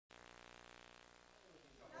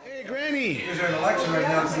Hey, Granny. There's an election right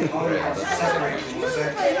now to see how to separate.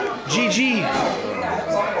 Gigi.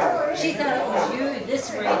 She thought it was you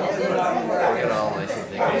this way that did all the work. Get all my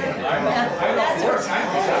shit. That's what from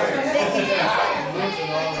Vicky.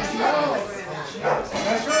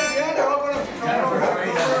 That's right, yeah, they're all going to try to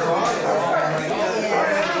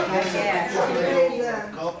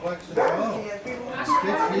complex as well.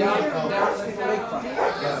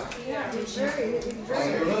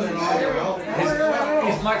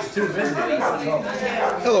 He's much too busy.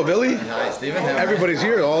 Hello, Billy. Hi, Stephen. Everybody's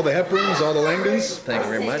here. All the Hepburns, all the Langdons. Thank you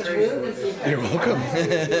very much. You're welcome.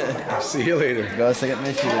 See you later. Go second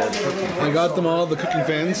mission. I got them all, the cooking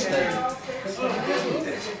fans.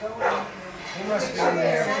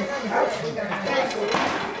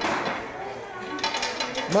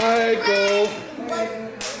 Michael.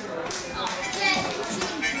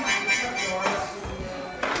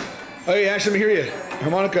 Oh, yeah, Ash, let me hear you.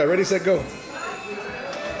 Harmonica, ready, set, go.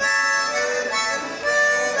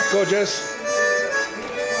 Go, Jess.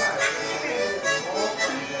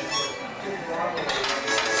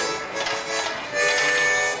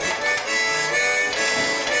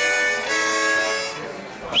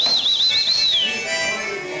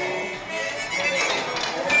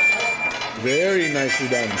 Very nicely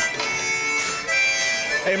done.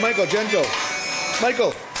 Hey, Michael, gentle.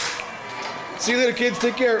 Michael. See you later, kids.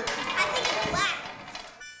 Take care.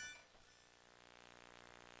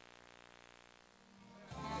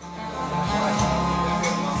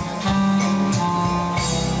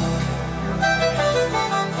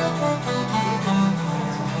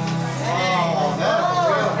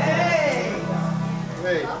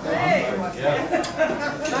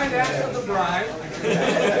 Signed after the bride.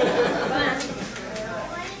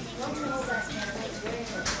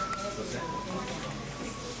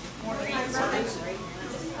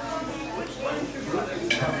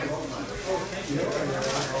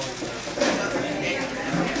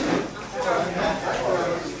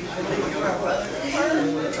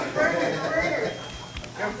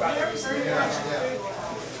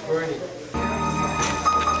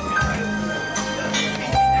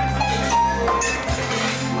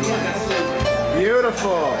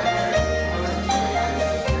 Beautiful.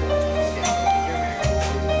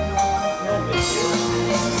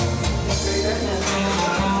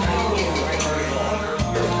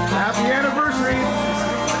 Happy anniversary.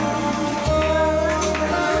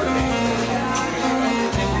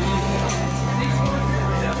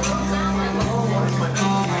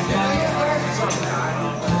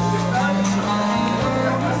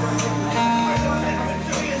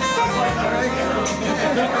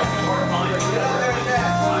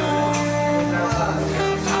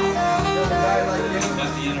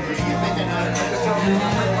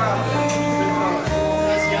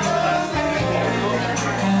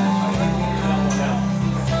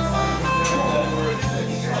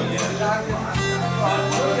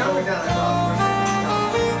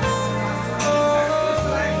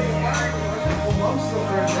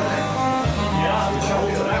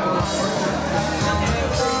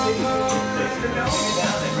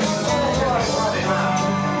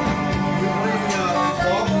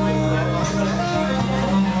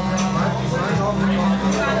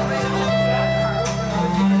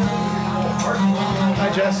 Hi,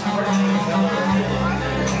 Jess.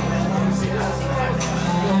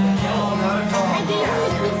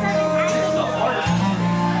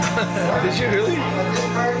 Did you really?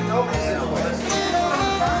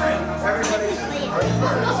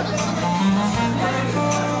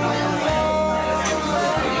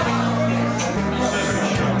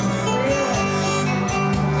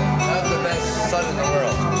 That's the best son in the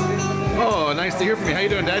world. Oh, nice to hear from you. How you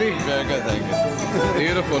doing, Daddy? Very good, thank you.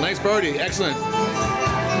 Beautiful. Nice party. Excellent.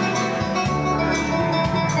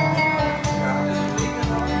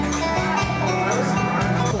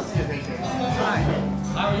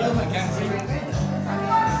 How are you, Mackenzie?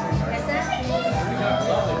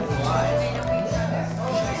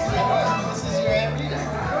 This is your Aunt Rita.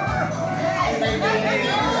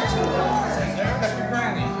 There's your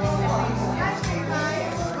granny.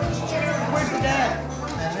 Where's the dad?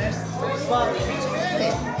 And there's Bobby. Where's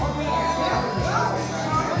Granny?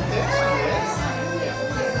 There she is.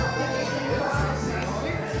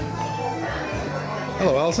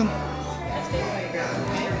 Hello, Allison.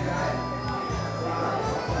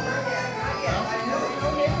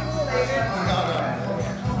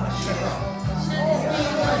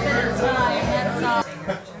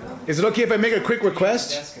 Is it okay if I make a quick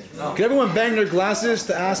request? Can everyone bang their glasses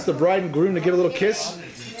to ask the bride and groom to give a little kiss?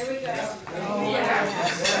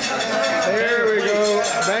 There we go.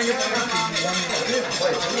 Bang it.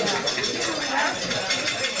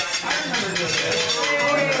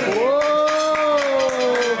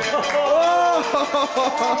 My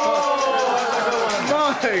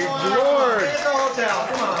lord! Get the hotel,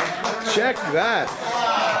 come on. Check that.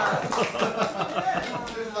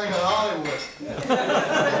 This is like a Hollywood.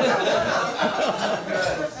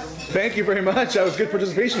 Thank you very much. That was good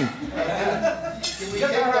participation. Can we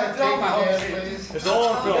get that tape again, please? It's all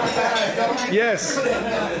on film. Yes. Would you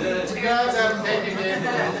guys have tape again?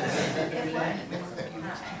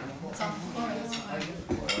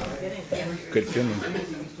 Good filming.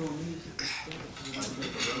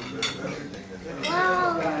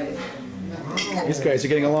 These guys are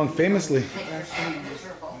getting along famously.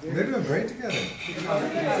 They're doing great together.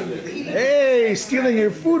 Hey, stealing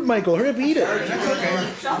your food, Michael. Hurry up, eat it. That's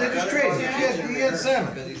okay. They're just trading. You get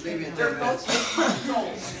salmon.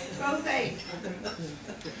 Both ate.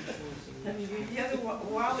 The other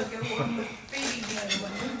while ago, one was feeding the other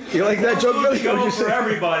one. You like that joke, Billy? Go for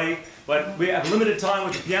everybody, but we have limited time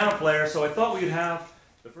with the piano player, so I thought we'd have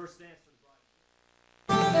the first dance for the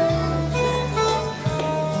bride.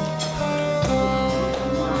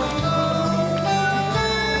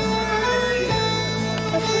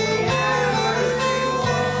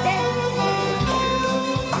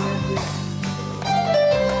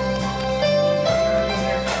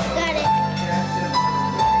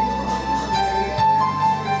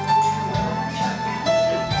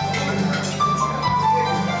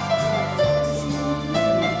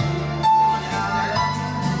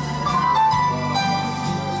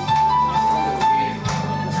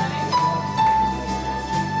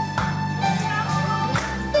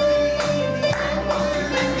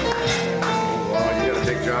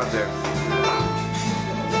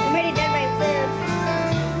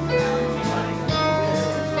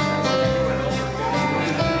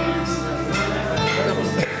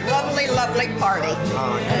 Lovely party.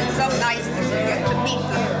 And it's so nice to get to meet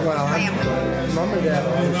the family. Mom and Dad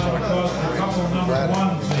always talk Couple number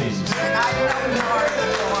one, please. And I've known Marge for,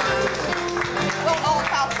 well, all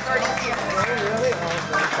about 30 years. really?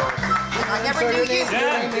 And I never knew you.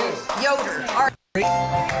 Yoder.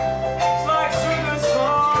 It's like sugar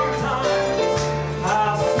sometimes.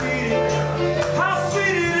 How sweet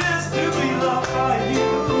it is to be loved by you.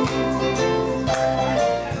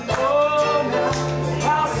 Oh, now,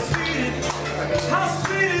 how sweet it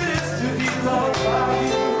is to be loved by you.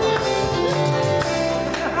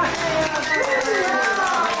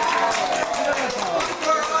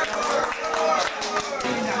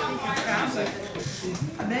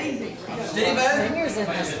 Amazing. Singers in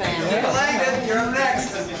this family. Langdon, you're up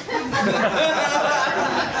next.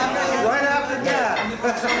 Right after that.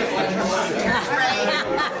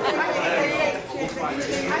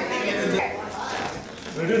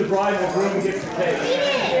 We're gonna do the bride and the groom and get some cake.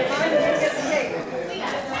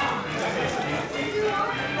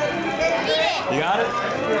 You got it?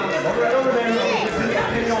 Right over there.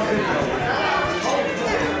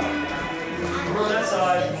 Over on that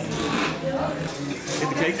side. Get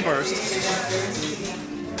the cake first.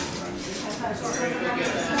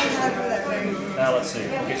 Now let's see.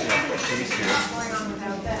 We'll get you a piece here.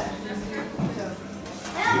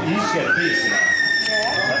 You each get a piece now.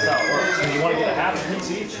 That's how it works. So you want to get a half a piece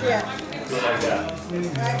each? Yeah. Do it like that.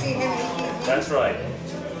 That's right.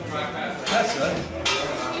 That's good.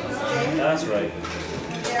 That's right.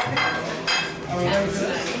 Oh,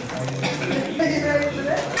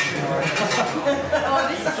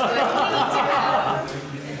 this is good.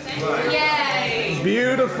 Yay!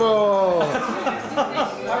 Beautiful. All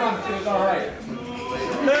right.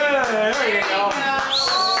 There you go.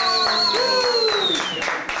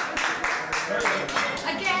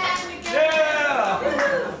 Again.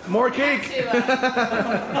 Yeah. More cake.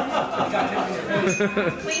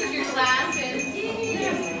 Clean your glasses.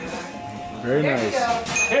 Very nice.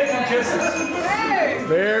 Hit and kisses.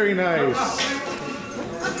 Very nice.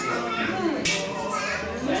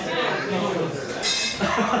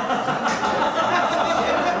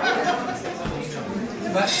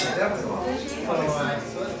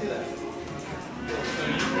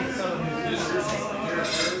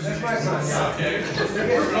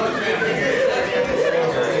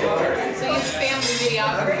 So you're the family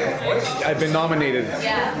videographer. I've been nominated.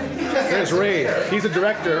 Yeah. There's Ray. He's a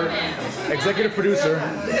director, executive producer.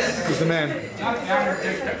 He's the man.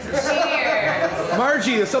 Cheers.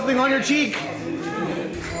 Margie, there's something on your cheek.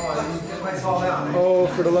 Oh,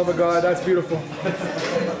 for the love of God, that's beautiful.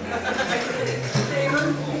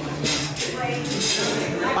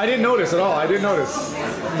 I didn't notice at all. I didn't notice.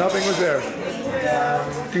 Nothing was there.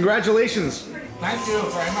 Congratulations. Thank you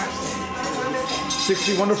very much.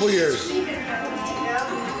 60 wonderful years.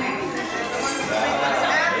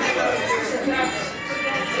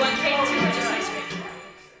 One cake, two just ice cream.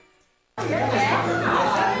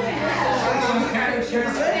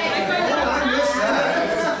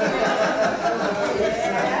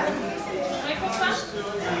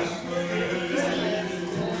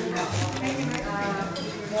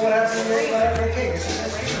 what happened to make whatever cake?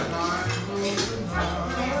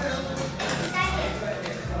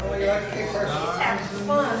 Oh, you like cake first? He's having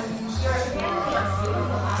fun.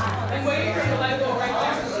 I'm waiting for him to let go right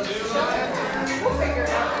there. We'll figure it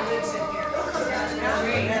out when it's in here. They'll come down now.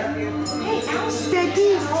 Hey, how's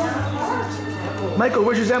Becky? Michael,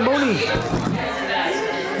 where's your Zamboni?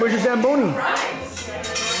 Where's your Zamboni?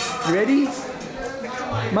 You ready?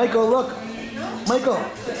 Michael, look. Michael.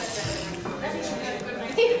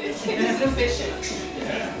 He's efficient.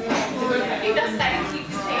 He does that and keep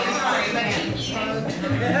his hands free, but he's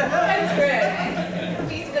eating. That's good.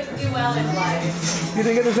 He's going to do well in life. You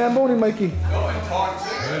didn't get the Zamboni, Mikey.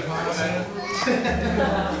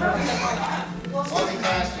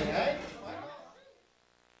 Multitasking, right?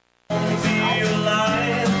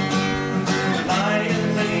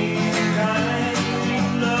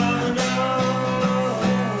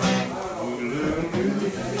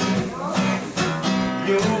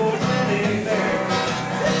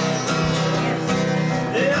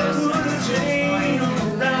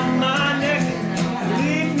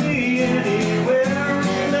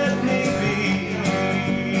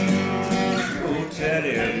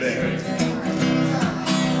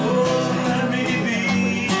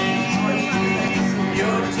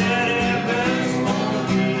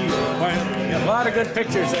 A lot of good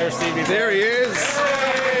pictures there, Stevie. There he is.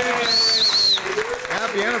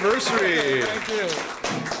 Happy anniversary. Thank you.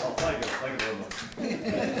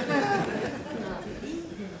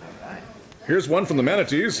 Here's one from the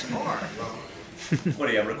manatees. What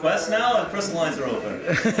do you have, requests now? The press lines are open.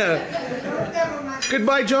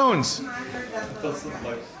 Goodbye, Jones. Those look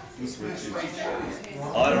like blue suede shoes.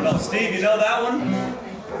 Oh, I don't know. Steve, you know that one?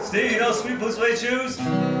 Steve, you know sweet blue suede shoes?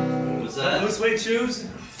 What's that? Blue suede shoes?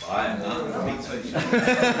 I am not a big switch.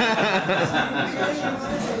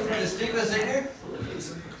 Is Steve a singer?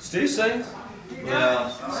 Steve sings. Well,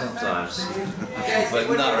 sometimes.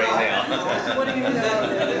 But not right now.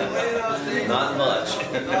 Not much.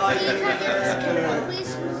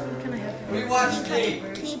 We watched Kate.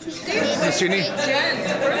 Yes, Jeannie.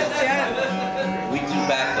 We do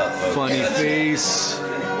backup, folks. Funny face.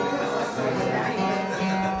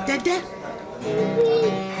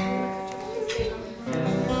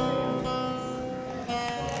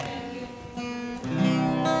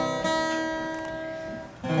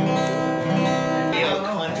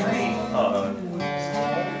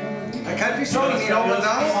 A country song, you mean Old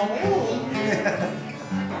MacDonald?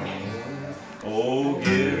 Oh,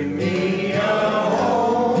 give me a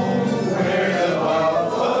home where the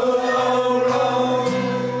buffalo roam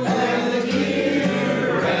and the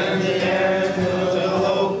deer and the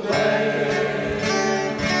antelope play.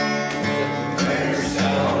 Where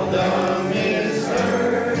seldom is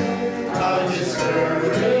heard a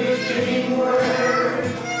discouraging word,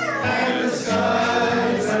 and the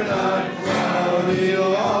skies are not cloudy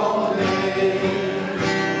all day.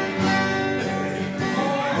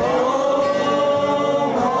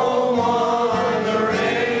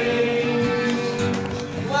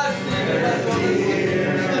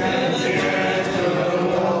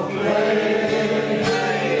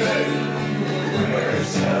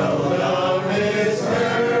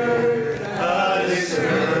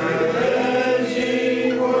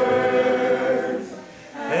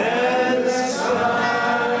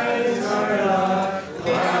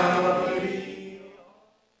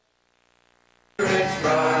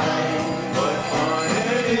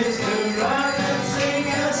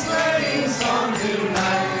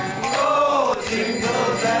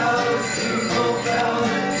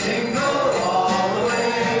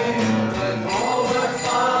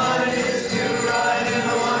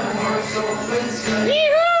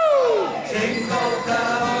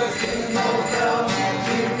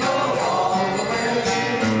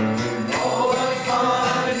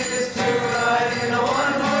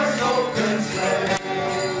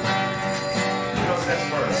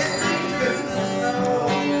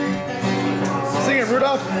 Sing it,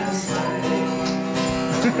 Rudolph.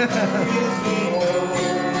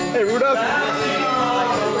 Hey, Rudolph.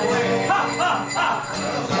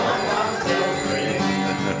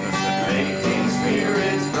 Making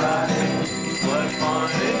spirits bright, what fun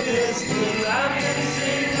it is to laugh and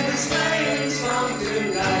sing the sleighing song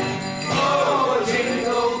tonight. Oh,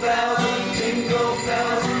 jingle bells, jingle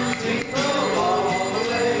all the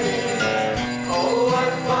way. Oh,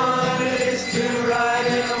 what fun it is to ride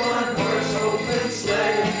in a one-horse open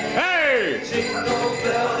sleigh. Hey! Jingle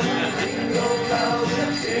bells,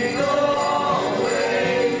 jingle all the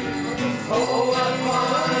way. Oh, what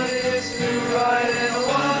fun it is to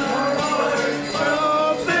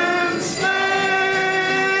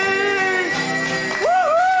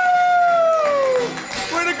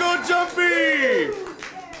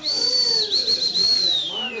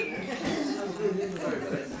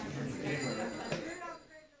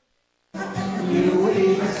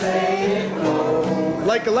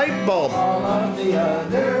called? All of the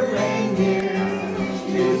other reindeers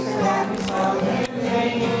used to have me smoking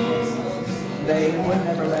rings. They would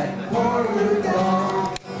never let poor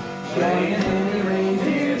Rudolph join in any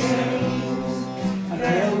reindeer games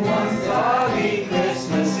until one foggy